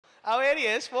Oh, here he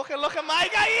is. Fucking look at my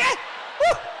guy here.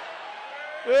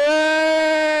 Woo!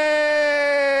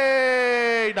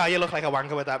 Hey! No, you look like a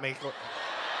wanker with that makeup.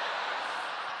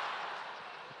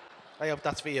 I hope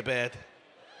that's for your bird.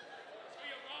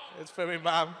 It's for me,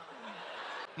 mum.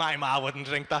 My ma wouldn't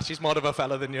drink that. She's more of a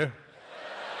fella than you.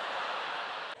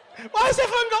 Why has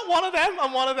everyone got one of them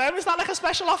and one of them? Is that like a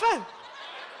special offer?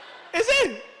 Is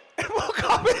it? What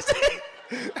cup is it?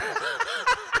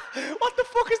 What the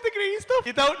fuck is the green stuff?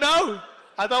 You don't know?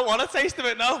 I don't want to taste of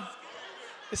it, no.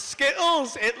 It's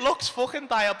Skittles. It looks fucking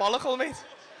diabolical, mate.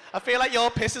 I feel like your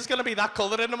piss is going to be that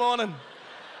colour in the morning.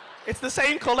 It's the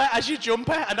same colour as your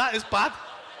jumper, and that is bad.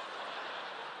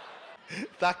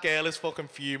 That girl is fucking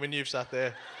fuming you've sat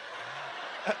there.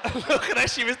 Look at her,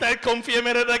 she was dead comfy a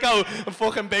minute ago, and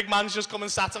fucking big man's just come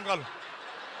and sat and gone.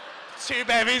 2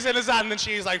 bevies in his hand, and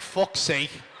she's like, fuck's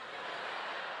sake.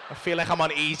 I feel like I'm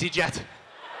on EasyJet.